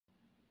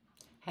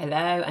Hello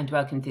and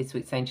welcome to this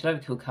week's Angel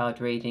Oracle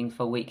card reading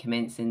for week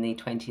commencing the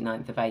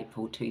 29th of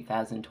April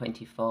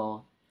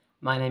 2024.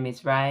 My name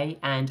is Ray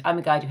and I'm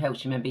a guide who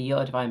helps you remember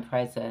your divine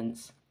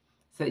presence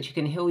so that you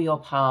can heal your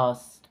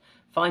past,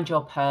 find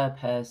your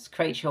purpose,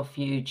 create your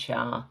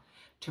future,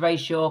 to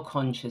raise your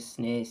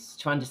consciousness,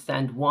 to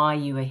understand why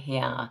you are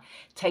here,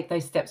 take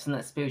those steps on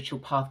that spiritual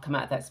path, come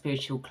out of that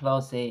spiritual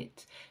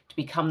closet, to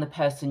become the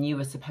person you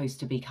were supposed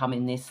to become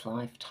in this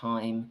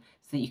lifetime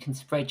so that you can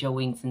spread your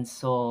wings and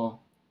soar.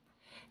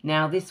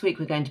 Now, this week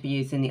we're going to be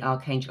using the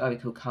Archangel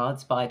Oracle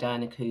cards by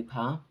Diana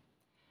Cooper.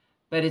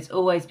 But as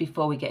always,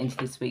 before we get into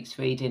this week's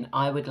reading,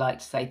 I would like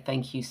to say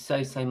thank you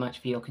so much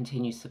for your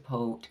continued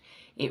support.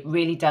 It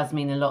really does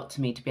mean a lot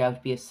to me to be able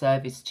to be of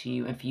service to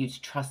you and for you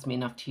to trust me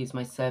enough to use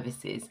my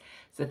services.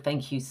 So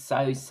thank you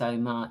so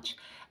much.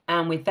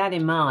 And with that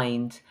in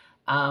mind,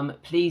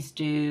 please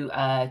do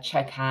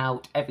check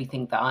out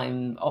everything that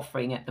I'm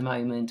offering at the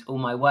moment, all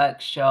my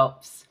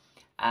workshops,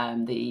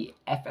 the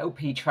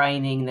FLP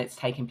training that's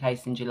taking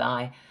place in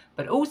July,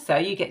 but also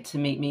you get to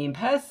meet me in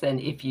person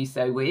if you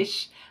so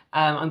wish.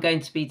 I'm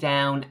going to be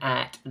down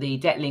at the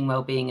Detling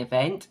Wellbeing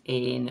event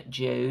in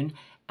June,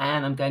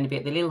 and I'm going to be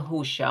at the Little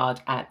Horse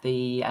Yard at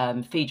the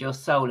Feed Your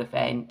Soul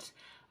event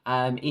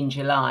in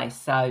July.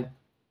 So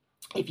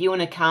if you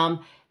want to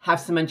come,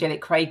 have some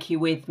angelic Reiki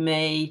with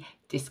me,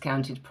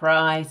 discounted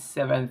price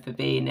for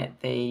being at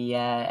the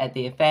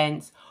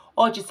events,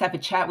 or just have a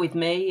chat with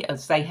me or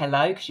say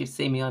hello because you've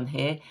seen me on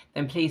here,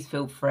 then please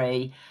feel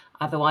free.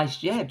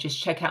 Otherwise, yeah,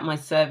 just check out my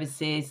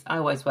services. I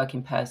always work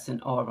in person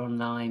or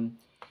online.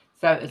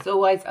 So as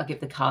always, I'll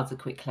give the cards a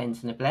quick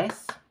cleanse and a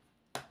bless.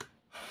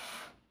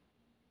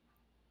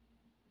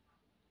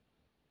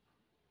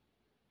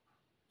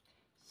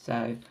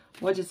 So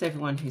what does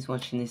everyone who's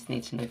watching this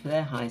need to know for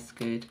their highest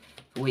good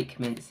for week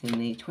commencing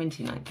the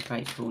 29th of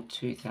April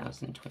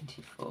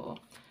 2024?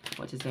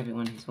 What does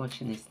everyone who's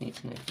watching this need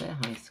to know for their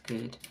highest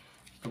good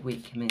for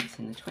week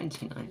commencing the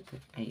 29th of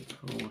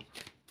April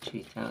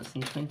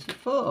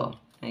 2024?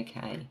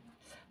 Okay,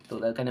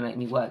 thought they were going to make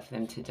me work for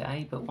them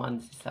today, but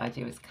once this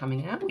idea is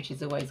coming out, which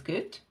is always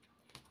good.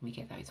 Let me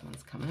get those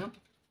ones come out.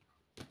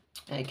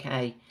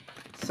 Okay,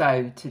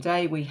 so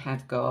today we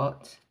have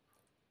got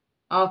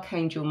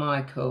Archangel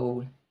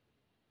Michael.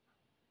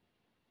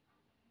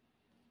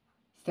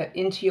 Step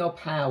into your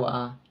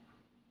power.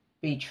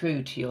 Be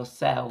true to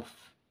yourself.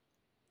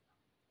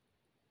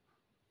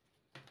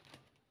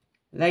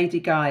 Lady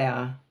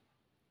Gaia.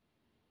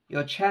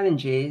 Your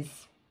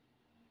challenges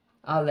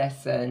are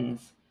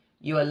lessons.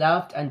 You are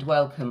loved and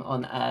welcome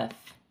on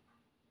earth.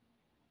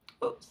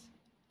 Oops.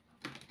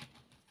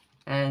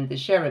 And the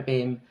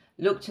cherubim.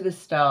 Look to the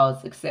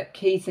stars. Accept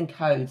keys and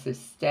codes of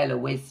stellar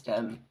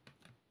wisdom.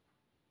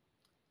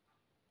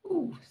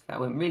 Ooh, so that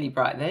went really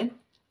bright then.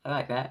 I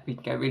like that. We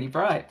can go really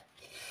bright.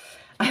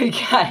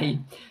 Okay,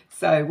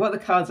 so what the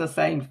cards are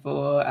saying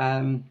for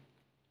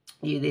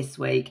you this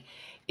week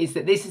is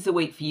that this is a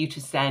week for you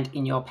to stand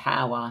in your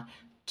power,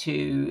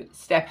 to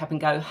step up and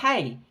go,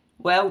 hey,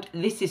 well,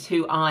 this is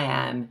who I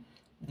am.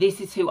 This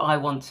is who I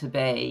want to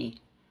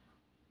be.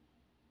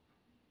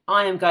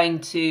 I am going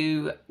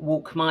to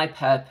walk my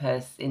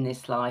purpose in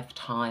this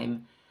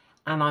lifetime,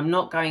 and I'm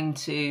not going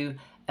to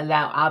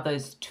allow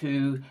others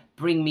to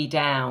bring me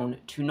down,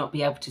 to not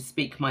be able to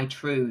speak my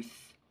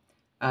truth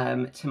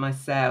to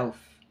myself.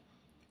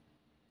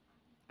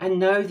 And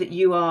know that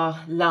you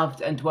are loved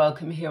and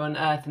welcome here on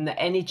earth, and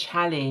that any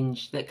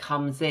challenge that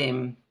comes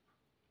in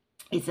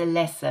is a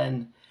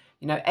lesson.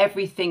 You know,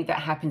 everything that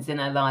happens in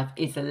our life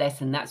is a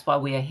lesson. That's why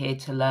we are here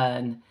to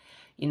learn,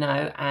 you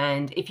know.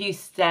 And if you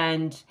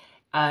stand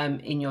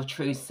in your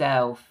true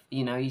self,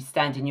 you know, you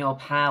stand in your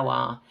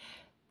power,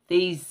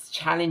 these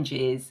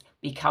challenges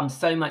become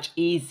so much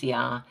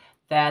easier.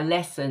 They're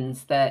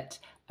lessons that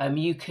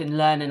you can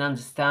learn and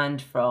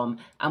understand from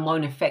and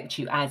won't affect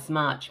you as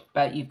much,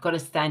 but you've got to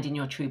stand in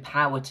your true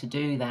power to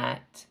do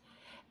that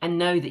and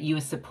know that you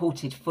are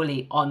supported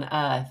fully on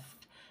earth,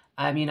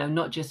 you know,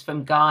 not just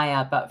from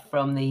Gaia, but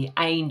from the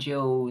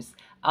angels,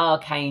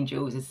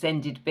 archangels,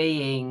 ascended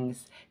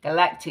beings,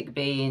 galactic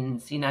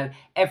beings, you know,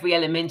 every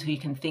elemental you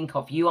can think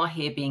of. You are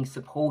here being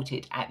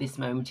supported at this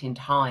moment in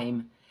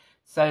time.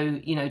 So,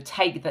 you know,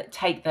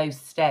 take those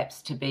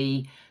steps to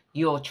be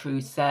your true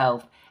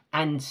self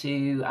and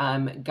to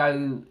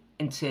go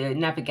and to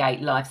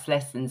navigate life's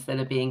lessons that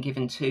are being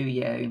given to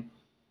you.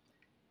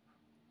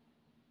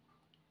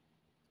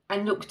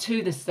 And look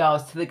to the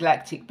stars, to the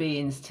galactic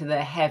beings, to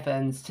the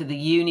heavens, to the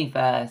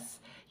universe.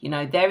 You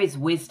know, there is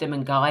wisdom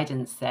and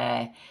guidance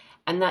there.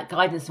 And that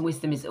guidance and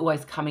wisdom is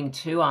always coming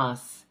to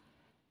us.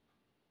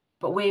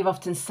 But we're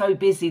often so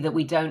busy that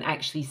we don't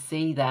actually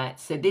see that.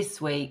 So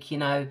this week, you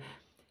know,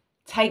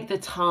 take the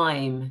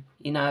time,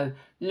 you know,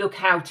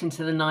 look out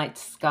into the night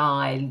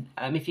sky.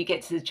 If you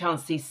get to the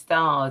chance to see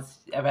stars,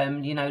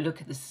 you know, look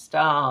at the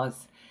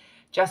stars.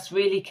 Just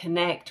really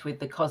connect with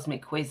the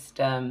cosmic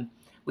wisdom,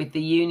 with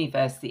the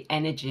universe, the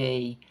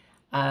energy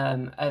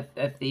of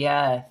the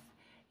earth.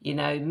 You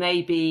know,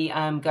 maybe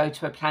go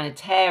to a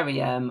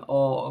planetarium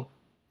or,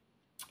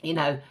 you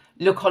know,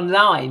 look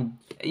online.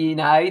 You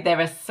know,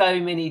 there are so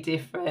many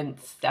different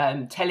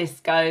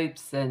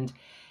telescopes and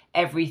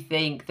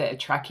everything that are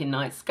tracking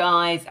night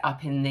skies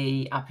up in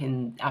the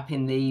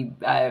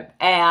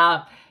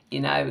air, you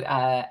know,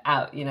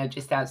 out, you know,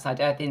 just outside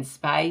Earth in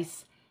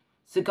space.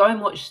 So go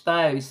and watch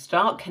those.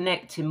 Start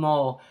connecting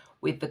more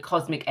with the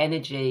cosmic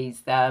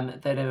energies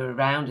that are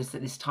around us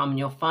at this time, and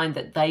you'll find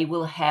that they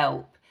will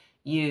help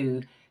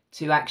you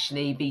to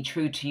actually be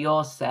true to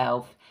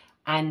yourself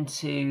and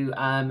to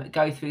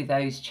go through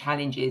those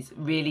challenges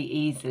really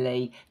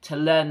easily, to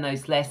learn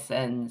those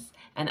lessons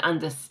and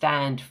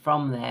understand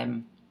from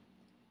them.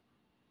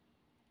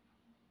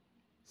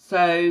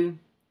 So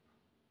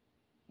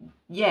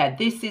yeah,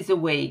 this is a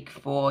week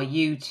for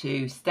you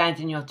to stand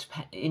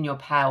in your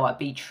power,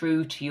 be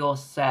true to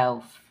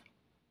yourself.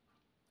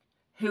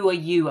 Who are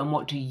you and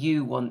what do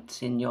you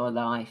want in your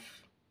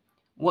life?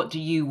 What do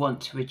you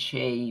want to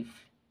achieve?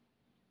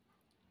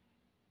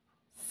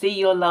 See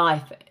your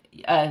life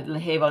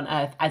here on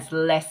earth as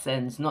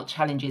lessons, not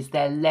challenges.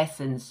 They're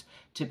lessons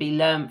to be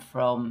learnt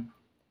from.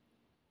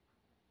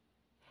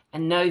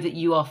 And know that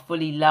you are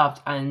fully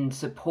loved and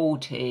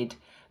supported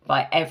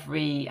by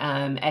every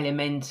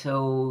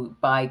elemental,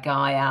 by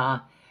Gaia,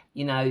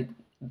 you know,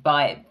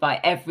 by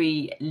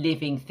every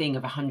living thing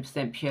of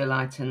 100% pure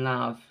light and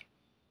love.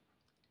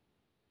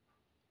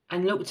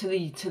 And look to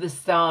the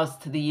stars,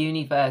 to the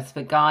universe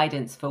for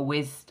guidance, for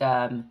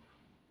wisdom.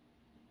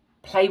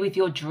 Play with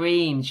your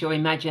dreams, your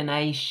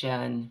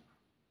imagination.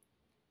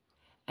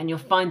 And you'll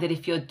find that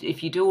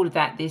if you do all of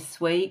that this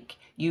week,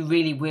 you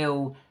really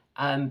will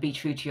be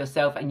true to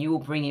yourself, and you will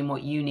bring in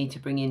what you need to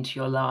bring into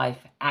your life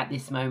at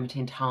this moment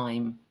in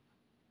time.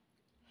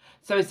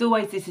 So as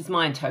always, this is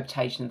my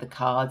interpretation of the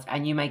cards,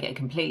 and you may get a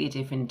completely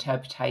different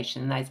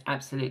interpretation, and that's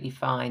absolutely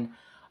fine.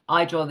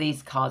 I draw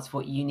these cards for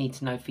what you need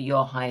to know for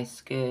your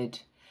highest good.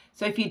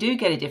 So if you do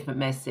get a different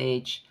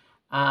message,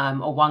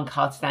 or one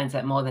card stands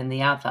out more than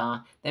the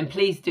other, then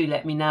please do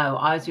let me know.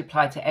 I always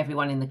reply to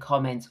everyone in the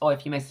comments, or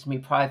if you message me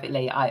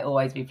privately, I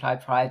always reply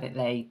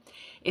privately.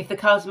 If the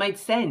cards made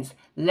sense,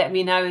 let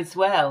me know as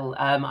well.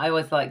 I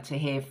always like to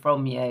hear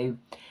from you.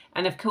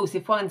 And of course,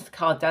 if one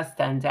card does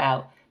stand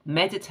out,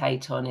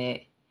 meditate on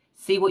it.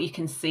 See what you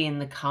can see in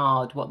the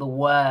card, what the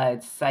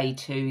words say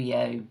to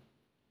you.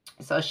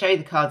 So I'll show you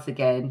the cards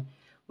again.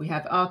 We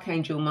have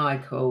Archangel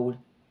Michael,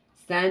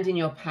 stand in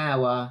your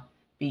power,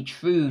 be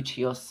true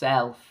to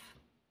yourself.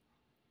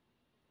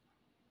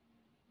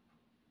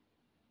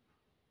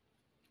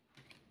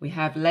 We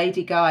have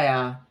Lady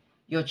Gaia,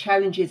 your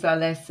challenges are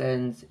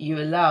lessons, you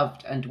are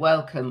loved and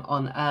welcome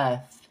on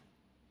earth.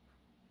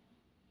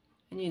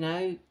 And you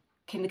know,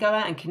 can go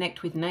out and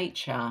connect with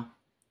nature.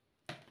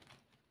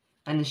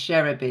 And the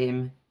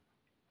Cherubim,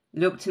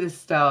 look to the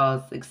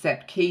stars,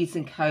 accept keys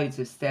and codes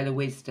of stellar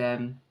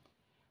wisdom.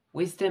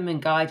 Wisdom and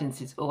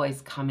guidance is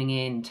always coming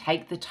in.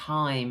 Take the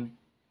time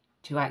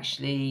to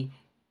actually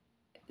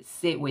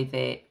sit with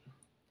it,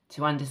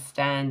 to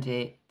understand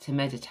it, to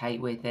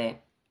meditate with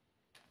it.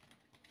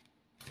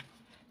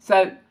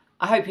 So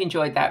I hope you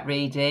enjoyed that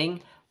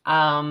reading.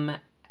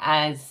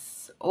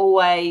 As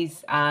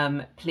always,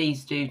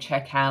 please do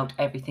check out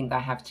everything that I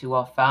have to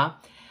offer.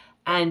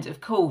 And of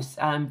course,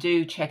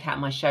 do check out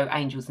my show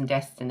Angels and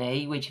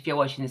Destiny, which if you're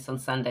watching this on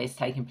Sunday is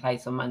taking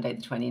place on Monday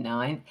the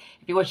 29th.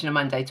 If you're watching on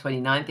Monday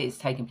 29th, it's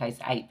taking place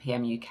at 8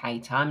 PM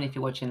UK time. And if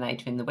you're watching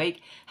later in the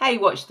week, hey,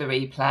 watch the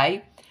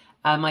replay.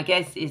 My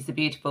guest is the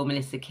beautiful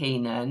Melissa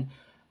Keenan,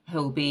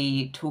 who'll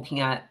be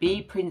talking about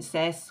Bee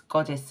Princess,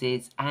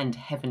 Goddesses and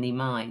Heavenly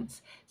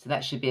Minds. So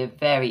that should be a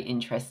very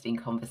interesting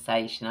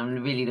conversation.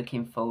 I'm really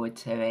looking forward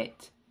to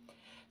it.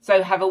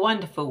 So have a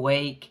wonderful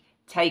week.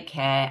 Take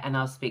care, and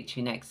I'll speak to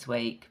you next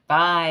week.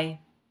 Bye.